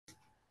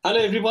Hello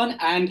everyone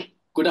and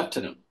good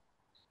afternoon.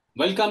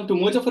 Welcome to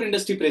Moja for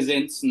Industry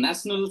Presents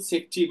National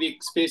Safety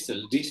Week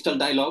Special Digital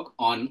Dialogue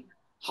on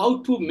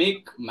how to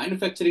make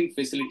manufacturing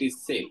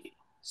facilities safe,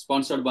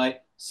 sponsored by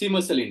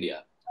Schmersal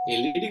India, a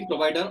leading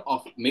provider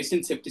of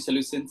machine safety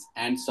solutions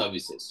and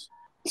services.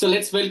 So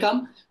let's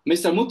welcome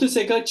Mr. Muthu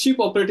Sekar, Chief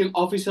Operating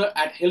Officer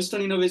at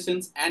Hailstone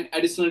Innovations and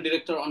Additional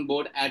Director on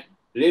board at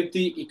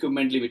Revti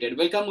Equipment Limited.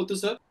 Welcome Muthu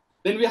sir.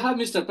 Then we have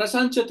Mr.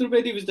 Prashant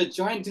Chaturvedi, who is the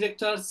Joint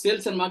Director,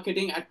 Sales and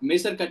Marketing at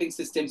Measure Cutting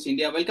Systems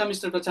India. Welcome,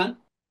 Mr. Prashant.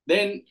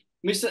 Then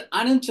Mr.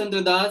 Anand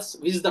Chandra,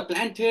 who is the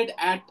plant head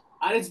at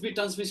RSB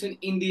Transmission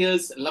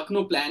India's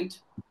Lucknow plant.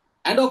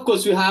 And of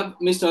course, we have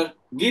Mr.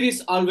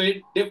 Girish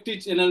Alawe, Deputy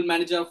General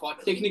Manager for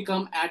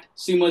Technicum at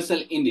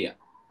Schmersal India.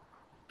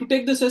 To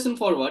take the session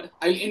forward,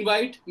 I'll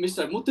invite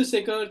Mr. Muthu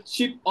Sekar,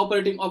 Chief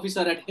Operating Officer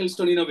at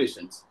Hailstone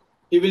Innovations.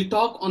 He will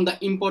talk on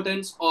the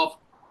importance of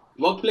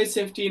workplace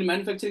safety in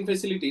manufacturing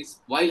facilities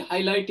while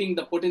highlighting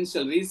the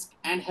potential risks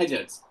and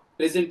hazards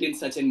present in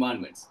such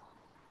environments.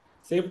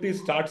 Safety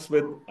starts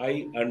with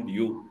I and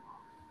you.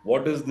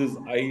 What is this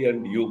I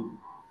and you?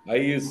 I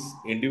is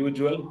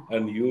individual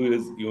and you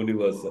is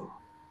universal.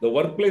 The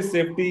workplace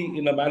safety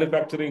in a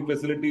manufacturing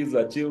facility is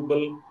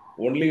achievable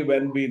only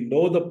when we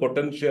know the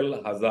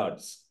potential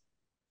hazards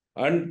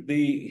and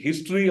the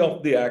history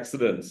of the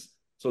accidents.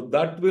 So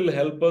that will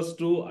help us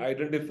to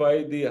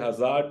identify the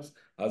hazards,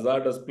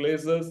 hazardous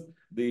places,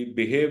 the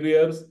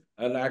behaviors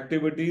and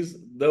activities.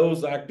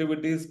 Those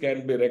activities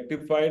can be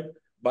rectified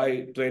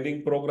by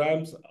training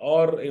programs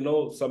or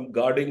some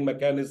guarding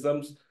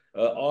mechanisms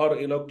or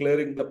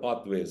clearing the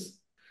pathways.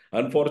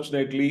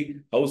 Unfortunately,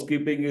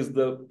 housekeeping is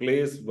the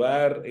place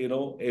where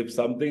if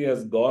something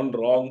has gone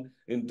wrong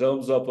in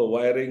terms of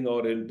wiring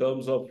or in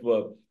terms of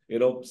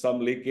some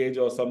leakage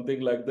or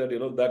something like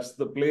that, that's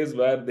the place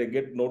where they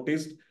get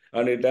noticed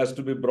and it has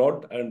to be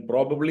brought. And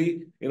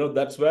probably,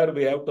 that's where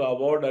we have to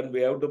avoid and we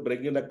have to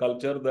bring in a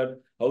culture that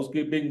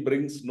housekeeping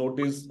brings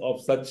notice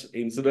of such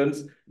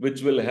incidents,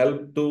 which will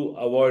help to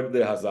avoid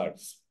the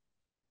hazards.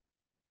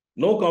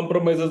 No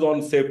compromises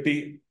on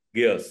safety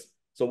gears.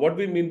 So what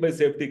we mean by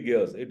safety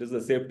gears, it is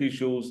the safety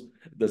shoes,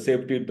 the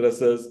safety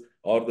dresses,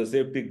 or the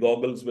safety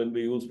goggles when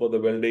we use for the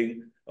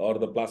welding or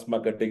the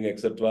plasma cutting,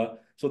 etc.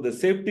 So the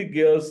safety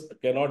gears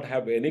cannot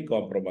have any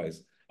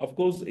compromise. Of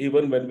course,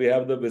 even when we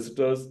have the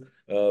visitors,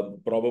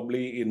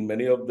 probably in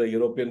many of the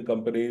European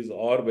companies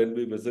or when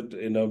we visit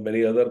in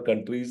many other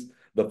countries,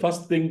 the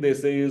first thing they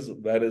say is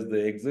where is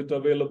the exit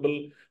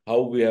available,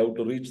 how we have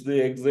to reach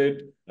the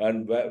exit,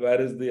 and where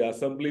is the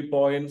assembly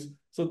points.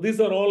 So these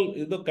are all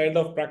the kind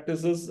of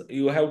practices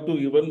you have to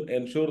even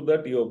ensure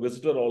that your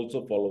visitor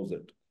also follows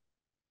it.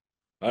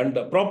 And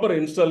proper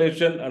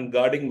installation and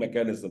guarding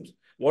mechanisms.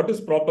 What is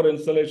proper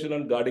installation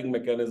and guarding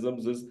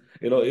mechanisms is,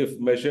 if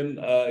machine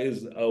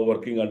is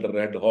working under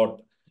red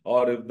hot,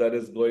 or if there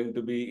is going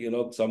to be,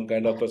 some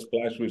kind of a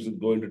splash which is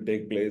going to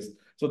take place.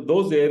 So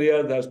those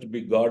areas has to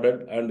be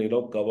guarded and,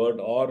 covered,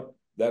 or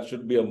there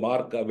should be a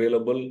mark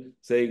available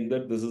saying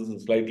that this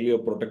is slightly a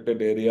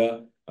protected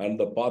area and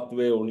the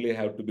pathway only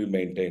have to be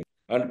maintained.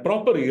 And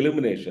proper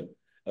illumination.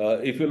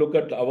 If you look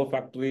at our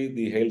factory,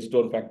 the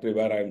Hailstone factory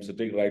where I'm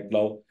sitting right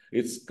now,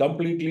 it's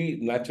completely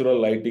natural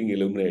lighting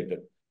illuminated.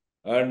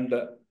 And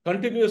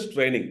continuous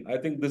training. I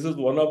think this is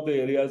one of the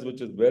areas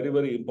which is very,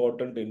 very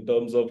important in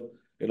terms of,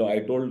 I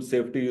told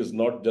safety is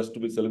not just to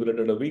be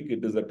celebrated a week,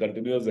 it is a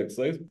continuous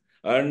exercise.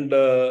 And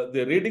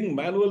the reading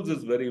manuals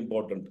is very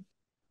important.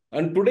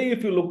 And today,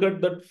 if you look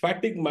at that,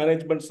 fatigue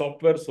management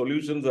software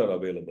solutions are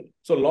available.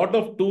 So a lot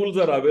of tools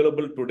are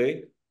available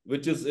today,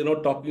 which is,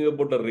 talking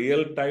about a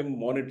real-time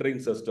monitoring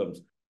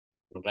systems.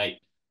 Right.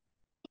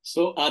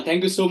 So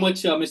thank you so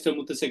much, Mr.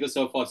 Muthu Sekar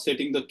sir, for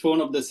setting the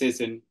tone of the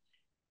session.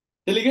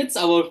 Delegates,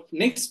 our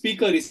next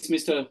speaker is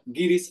Mr.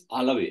 Girish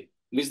Alawe,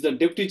 who is the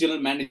Deputy General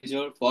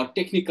Manager for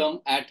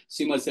Technicum at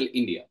Schmersal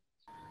India.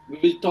 We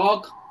will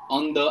talk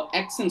on the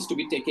actions to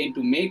be taken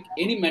to make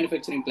any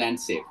manufacturing plant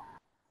safe.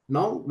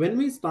 Now, when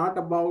we start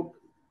about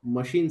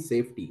machine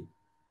safety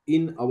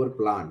in our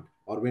plant,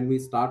 or when we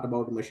start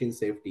about machine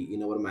safety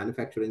in our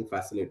manufacturing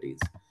facilities,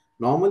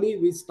 normally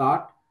we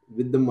start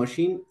with the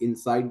machine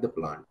inside the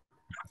plant.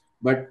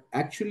 But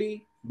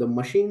actually, the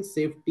machine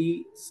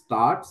safety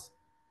starts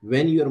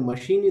when your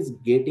machine is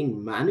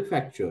getting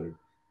manufactured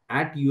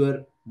at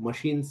your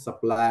machine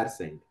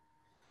supplier's end,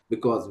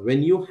 because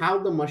when you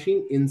have the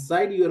machine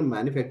inside your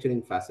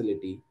manufacturing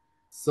facility,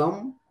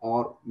 some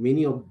or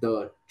many of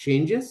the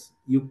changes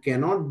you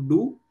cannot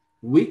do,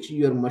 which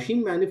your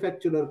machine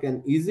manufacturer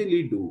can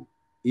easily do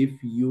if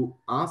you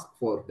ask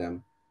for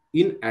them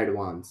in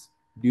advance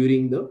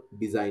during the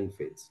design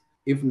phase.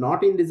 If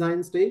not in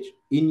design stage,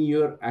 in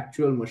your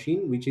actual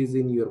machine which is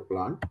in your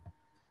plant,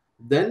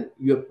 then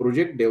your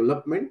project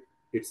development,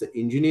 it's an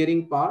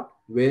engineering part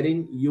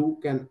wherein you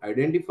can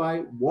identify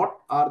what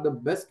are the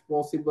best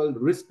possible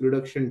risk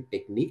reduction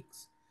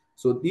techniques.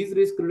 So these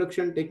risk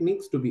reduction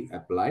techniques to be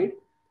applied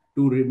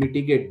to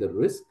mitigate the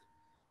risk,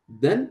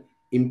 then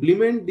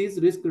implement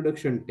these risk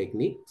reduction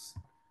techniques.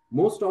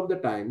 Most of the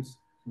times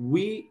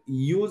we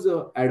use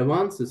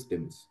advanced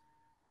systems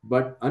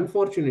But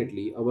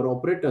unfortunately, our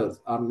operators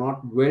are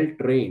not well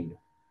trained,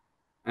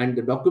 and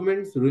the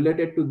documents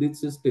related to these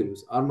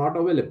systems are not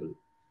available.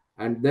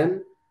 And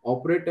then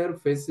operator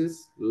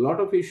faces a lot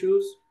of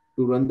issues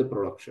to run the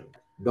production.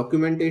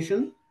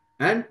 Documentation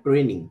and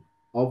training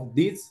of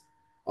these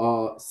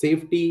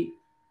safety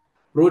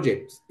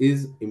projects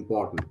is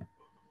important.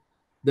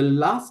 The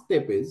last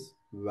step is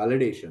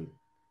validation.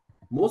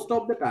 Most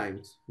of the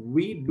times,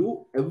 we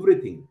do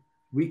everything.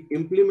 We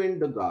implement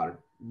the guard,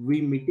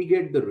 we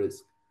mitigate the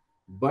risk,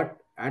 but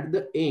at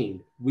the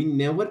end, we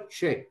never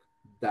check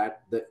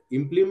that the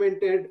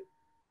implemented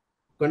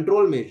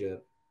control measure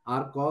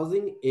are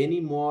causing any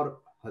more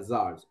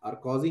hazards, are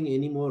causing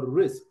any more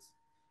risks.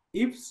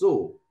 If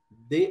so,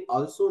 they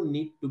also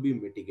need to be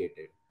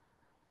mitigated.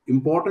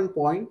 Important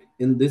point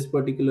in this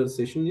particular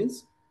session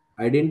is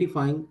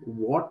identifying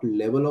what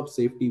level of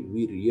safety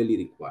we really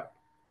require.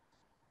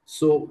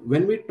 So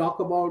when we talk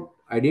about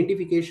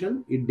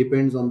identification, it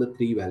depends on the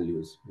three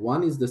values.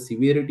 One is the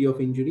severity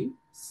of injury.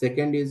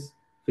 Second is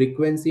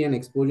frequency and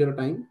exposure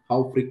time,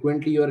 how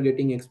frequently you are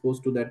getting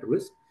exposed to that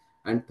risk.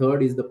 And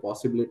third is the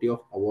possibility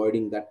of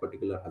avoiding that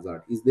particular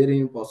hazard. Is there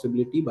any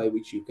possibility by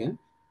which you can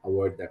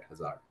avoid that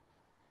hazard?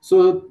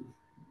 So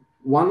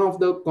one of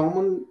the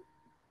common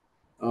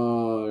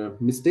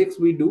mistakes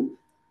we do,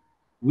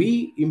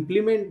 we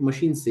implement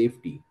machine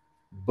safety,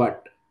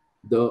 but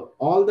the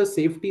all the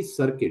safety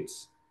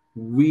circuits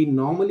we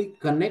normally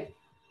connect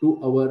to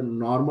our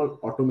normal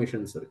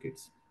automation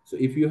circuits. So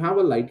if you have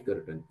a light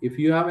curtain, if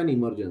you have an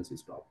emergency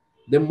stop,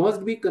 they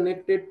must be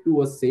connected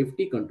to a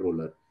safety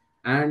controller,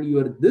 and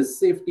your this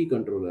safety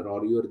controller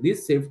or your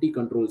this safety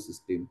control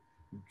system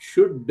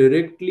should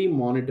directly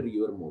monitor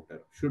your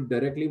motor, should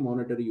directly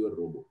monitor your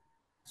robot.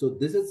 So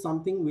this is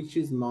something which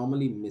is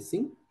normally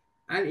missing,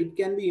 and it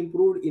can be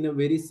improved in a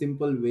very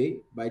simple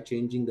way by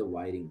changing the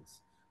wirings.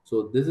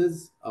 So this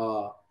is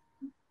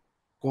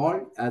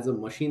called as a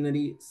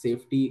machinery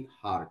safety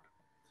heart.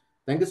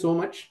 Thank you so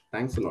much.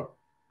 Thanks a lot.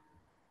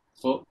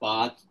 So,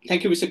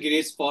 thank you, Mr.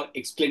 Girish, for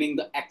explaining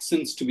the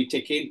actions to be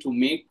taken to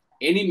make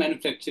any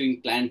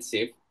manufacturing plant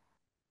safe.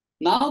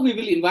 Now we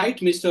will invite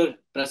Mr.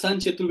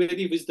 Prashant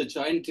Chaturvedi, who is the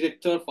Joint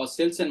Director for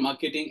Sales and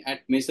Marketing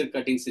at Measure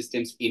Cutting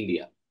Systems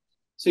India.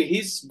 So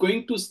he's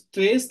going to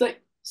stress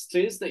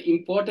the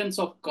importance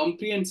of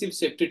comprehensive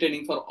safety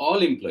training for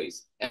all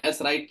employees,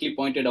 as rightly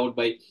pointed out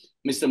by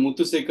Mr.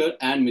 Muthusekar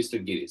and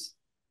Mr. Girish.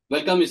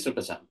 Welcome, Mr.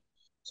 Prashant.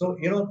 So,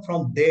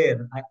 from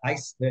there,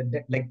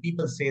 like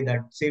people say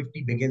that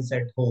safety begins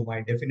at home.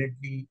 I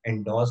definitely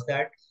endorse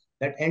that.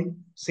 And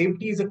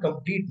safety is a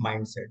complete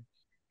mindset.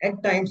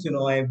 At times,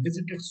 I have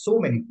visited so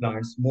many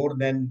plants, more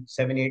than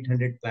 700,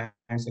 800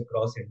 plants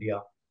across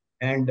India.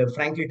 And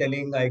frankly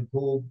telling,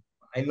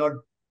 I'll not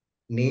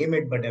name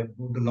it, but I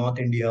go to North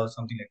India or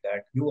something like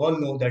that. You all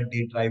know that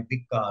they drive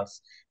big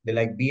cars. They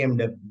like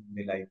BMW,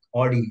 they like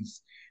Audis.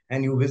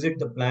 And you visit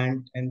the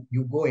plant and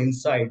you go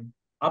inside,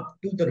 up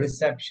to the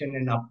reception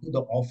and up to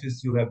the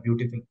office, you have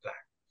beautiful plant.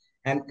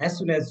 And as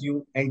soon as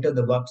you enter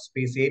the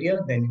workspace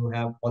area, then you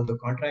have all the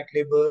contract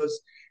laborers,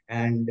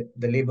 and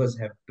the laborers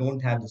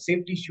don't have the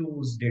safety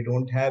shoes, they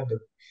don't have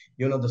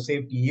the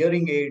safety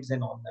hearing aids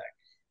and all that.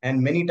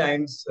 And many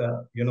times,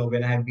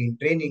 when I have been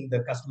training,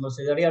 the customer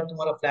says, "अरे यार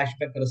तुम्हारा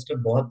flashback cluster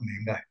बहुत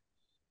महंगा है."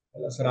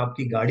 बोला, "sir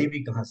आपकी गाड़ी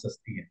भी कहाँ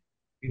सस्ती है?"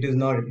 It is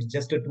not. It's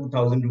just a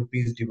 2,000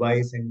 rupees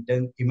device, and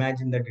then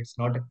imagine that it's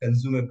not a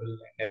consumable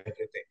and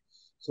everything.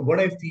 So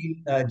what I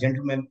feel,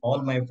 gentlemen,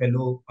 all my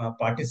fellow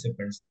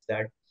participants,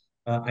 that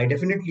I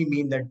definitely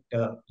mean that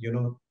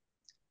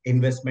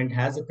investment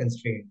has a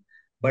constraint,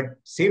 but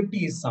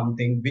safety is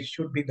something which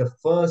should be the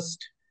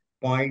first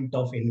point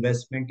of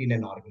investment in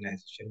an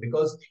organization,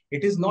 because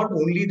it is not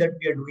only that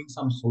we are doing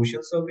some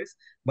social service,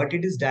 but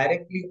it is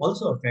directly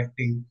also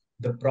affecting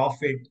the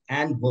profit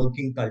and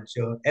working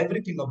culture,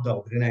 everything of the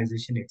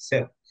organization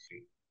itself.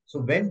 So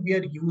when we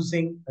are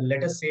using,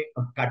 let us say,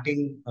 a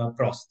cutting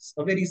process,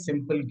 a very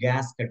simple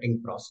gas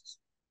cutting process,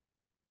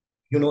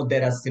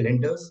 there are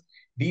cylinders.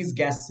 These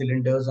gas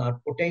cylinders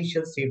are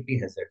potential safety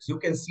hazards. You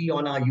can see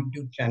on our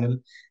YouTube channel.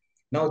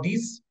 Now,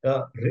 these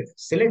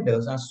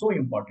cylinders are so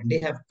important. They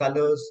have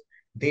colors,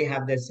 they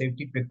have their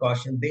safety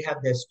precautions, they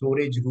have their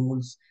storage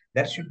rules.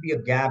 There should be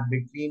a gap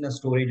between a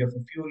storage of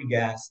a fuel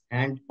gas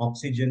and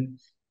oxygen.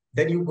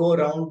 Then you go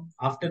around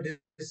after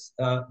this,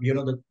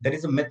 there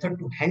is a method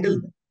to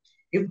handle them.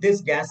 If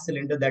this gas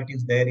cylinder that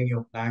is there in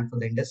your plant for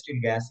the industrial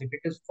gas, if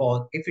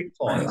it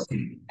falls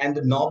and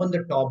the knob on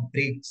the top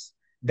breaks,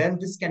 then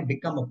this can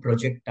become a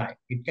projectile.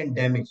 It can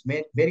damage.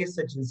 Various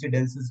such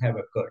incidences have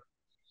occurred.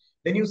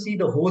 Then you see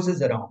the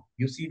hoses around.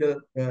 You see the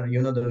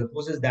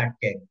hoses that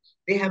carry.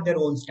 They have their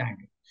own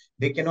standard.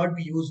 They cannot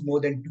be used more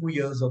than 2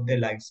 years of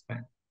their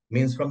lifespan.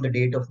 Means from the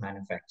date of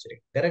manufacturing.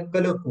 There are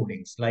color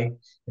codings, like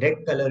red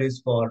color is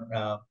for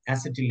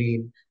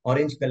acetylene,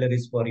 orange color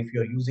is for if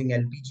you're using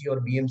LPG or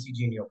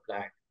BMCG in your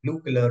plant, blue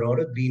color or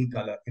a green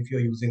color if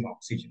you're using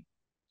oxygen.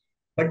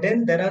 But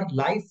then there are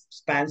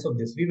lifespans of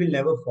this. We will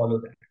never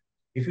follow that.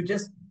 If you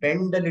just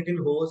bend the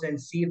little hose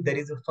and see if there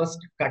is a first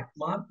cut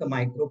mark, a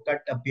micro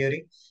cut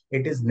appearing,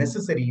 it is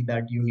necessary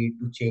that you need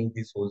to change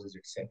these hoses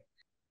itself.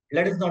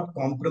 Let us not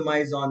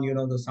compromise on,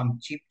 some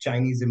cheap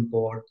Chinese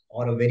import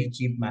or a very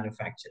cheap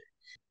manufacturer.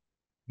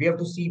 We have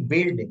to see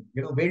welding.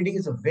 Welding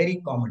is a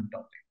very common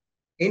topic.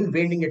 In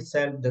welding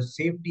itself, the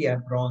safety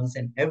aprons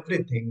and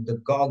everything, the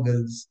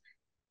goggles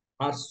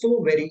are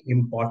so very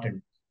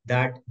important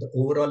that the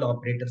overall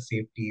operator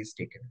safety is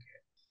taken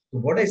care. So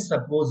what I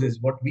suppose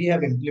is what we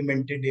have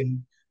implemented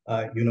in,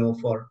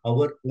 for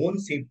our own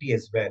safety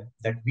as well,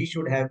 that we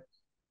should have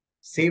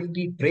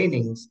safety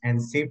trainings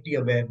and safety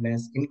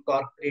awareness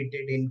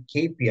incorporated in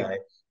KPI,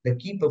 the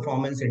key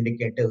performance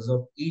indicators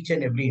of each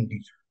and every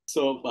individual.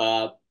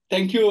 So,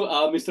 thank you,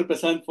 Mr.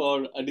 Prashant,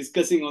 for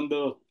discussing on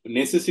the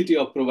necessity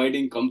of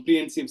providing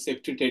comprehensive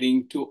safety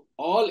training to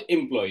all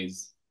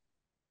employees,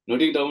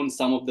 noting down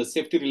some of the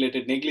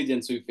safety-related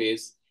negligence we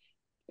face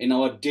in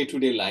our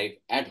day-to-day life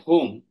at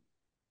home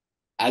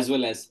as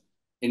well as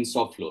in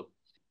soft floor.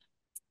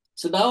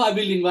 So now I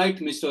will invite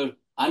Mr.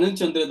 Anand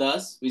Chandra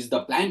Das, who is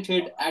the plant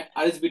head at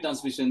RSB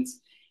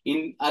Transmissions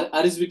in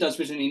RSB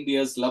Transmission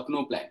India's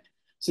Lucknow plant.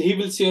 So he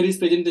will share his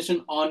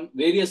presentation on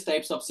various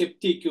types of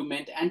safety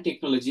equipment and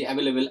technology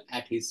available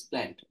at his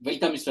plant.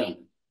 Welcome, Mr.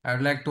 Anand. I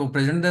would like to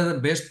present the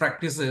best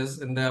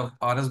practices in the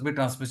RSB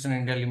Transmission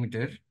India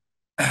Limited.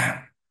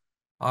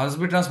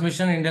 RSB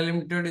Transmission India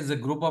Limited is a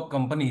group of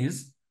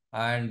companies,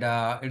 and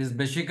it is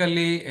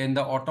basically in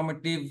the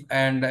automotive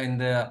and in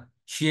the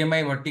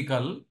CMI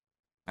vertical.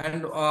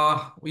 And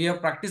we are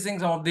practicing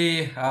some of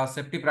the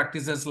safety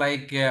practices,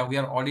 like we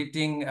are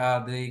auditing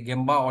the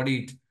Gemba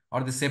audit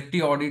or the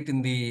safety audit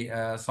in the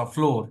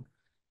subfloor.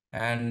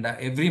 And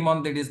every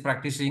month it is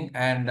practicing,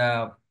 and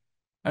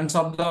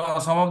some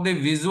of the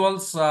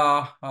visuals,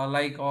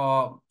 like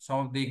some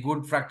of the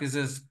good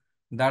practices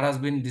that has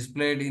been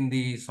displayed in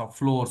the soft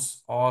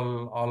floors,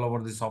 all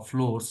over the soft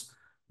floors.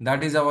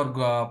 That is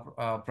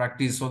our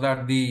practice, so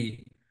that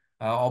the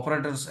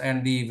operators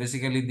and the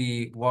basically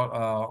the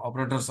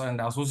operators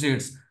and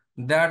associates,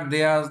 that they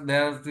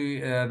have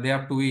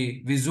to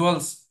be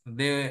visuals.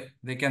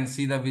 They can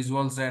see the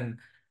visuals, and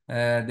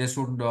they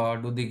should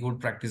do the good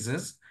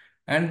practices.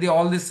 And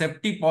all the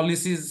safety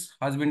policies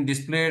has been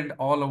displayed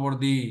all over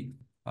the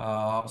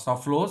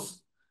soft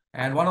floors.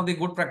 And one of the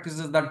good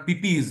practices that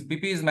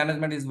PPEs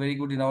management is very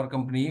good in our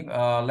company.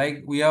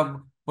 Like we have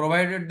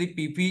provided the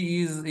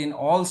PPEs in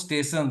all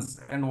stations,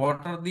 and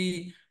what are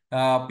the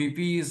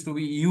PPEs to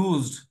be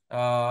used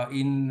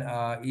in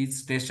each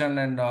station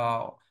and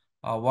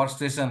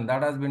workstation,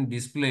 that has been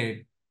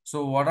displayed.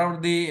 So what are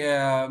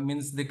the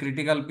means the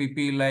critical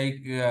PPE,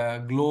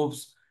 like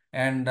gloves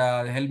and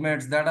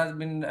helmets, that has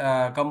been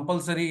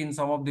compulsory in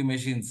some of the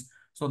machines.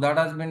 So that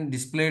has been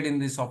displayed in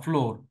the soft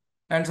floor.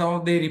 And some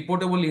of the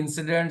reportable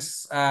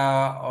incidents,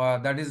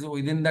 that is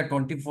within the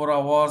 24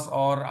 hours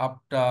or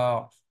up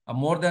to,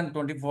 more than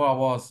 24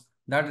 hours,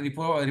 that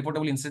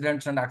reportable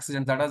incidents and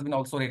accidents, that has been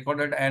also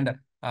recorded and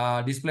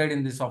displayed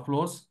in the soft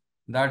floors,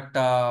 that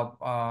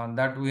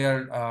we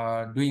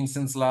are doing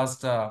since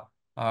last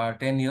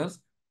 10 years.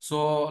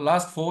 So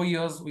last 4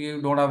 years,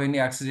 we don't have any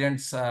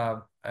accidents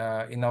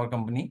in our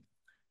company.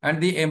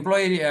 And the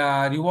employee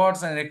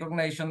rewards and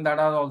recognition, that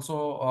are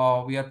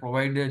also we are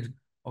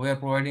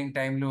providing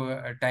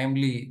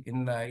timely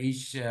in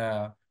each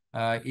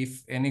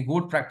if any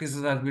good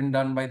practices has been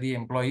done by the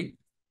employee,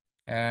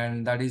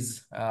 and that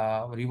is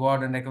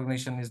reward and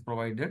recognition is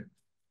provided.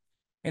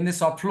 In the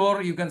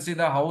subfloor, you can see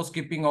the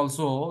housekeeping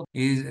also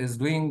is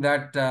doing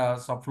that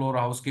subfloor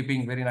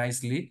housekeeping very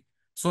nicely,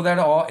 so that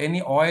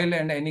any oil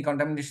and any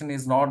contamination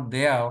is not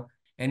there,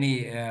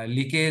 any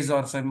leakage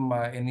or some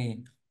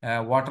any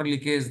water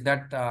leakage,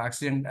 that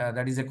accident,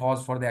 that is a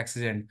cause for the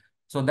accident.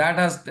 So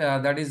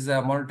that is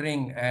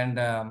monitoring, and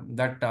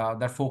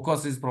that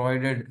focus is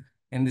provided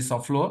in the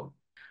subfloor.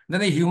 Then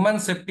the human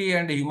safety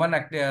and human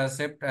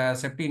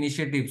safety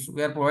initiatives,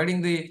 we are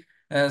providing the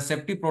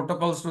safety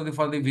protocols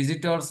for the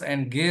visitors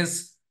and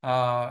guests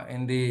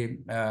in the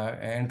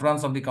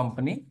entrance of the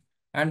company.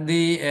 And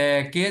the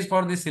case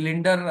for the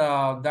cylinder,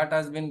 that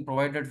has been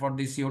provided for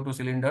the CO2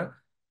 cylinder.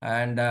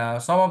 And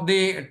some of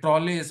the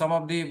trolleys, some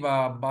of the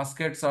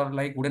baskets, are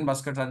like wooden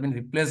baskets, has been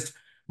replaced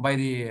by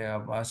the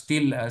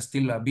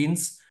steel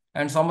beans.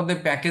 And some of the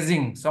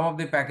packaging,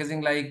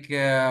 like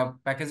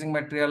packaging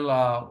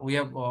material, we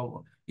have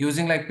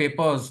using like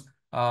papers,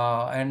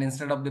 and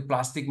instead of the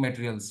plastic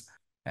materials.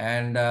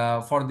 And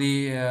for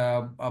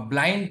the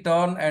blind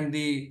turn and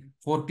the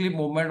forklift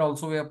movement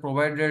also, we have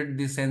provided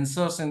the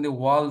sensors in the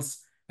walls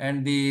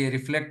and the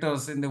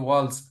reflectors in the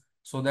walls,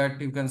 so that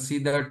you can see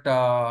that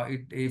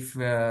if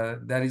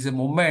there is a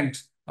movement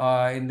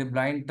in the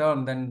blind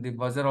turn, then the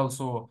buzzer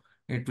also,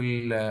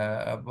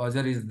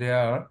 buzzer is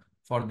there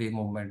for the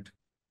movement.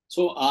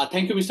 So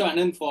thank you, Mr.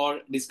 Anand, for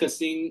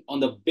discussing on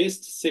the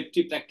best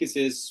safety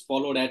practices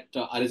followed at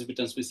RSB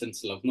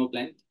Transmission's Lucknow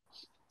plant.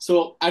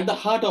 So at the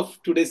heart of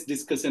today's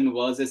discussion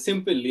was a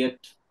simple yet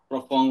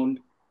profound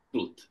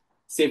truth.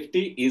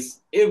 Safety is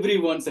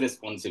everyone's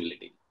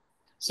responsibility.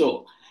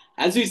 So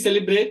As we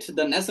celebrate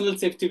the National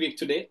Safety Week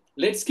today,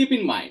 let's keep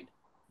in mind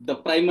the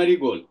primary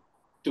goal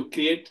to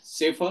create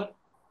safer,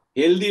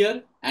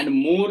 healthier, and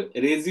more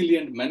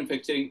resilient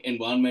manufacturing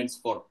environments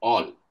for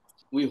all.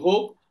 We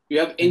hope you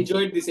have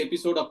enjoyed this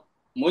episode of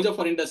Mojo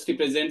for Industry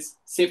Presents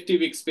Safety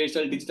Week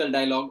special digital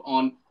dialogue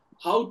on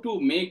how to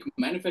make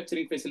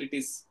manufacturing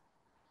facilities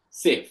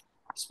safe,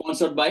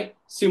 sponsored by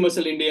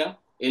Schmersal India,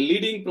 a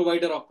leading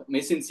provider of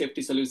machine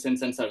safety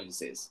solutions and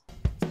services.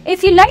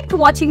 If you liked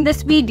watching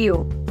this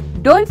video,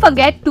 don't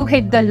forget to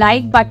hit the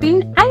like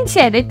button and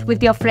share it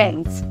with your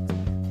friends.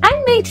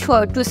 And make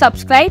sure to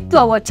subscribe to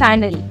our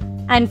channel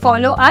and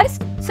follow us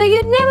so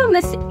you never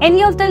miss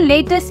any of the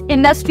latest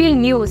industrial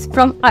news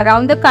from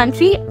around the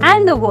country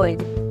and the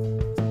world.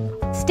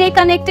 Stay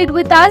connected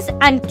with us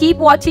and keep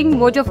watching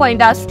Mojo for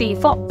Industry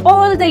for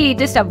all the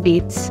latest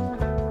updates.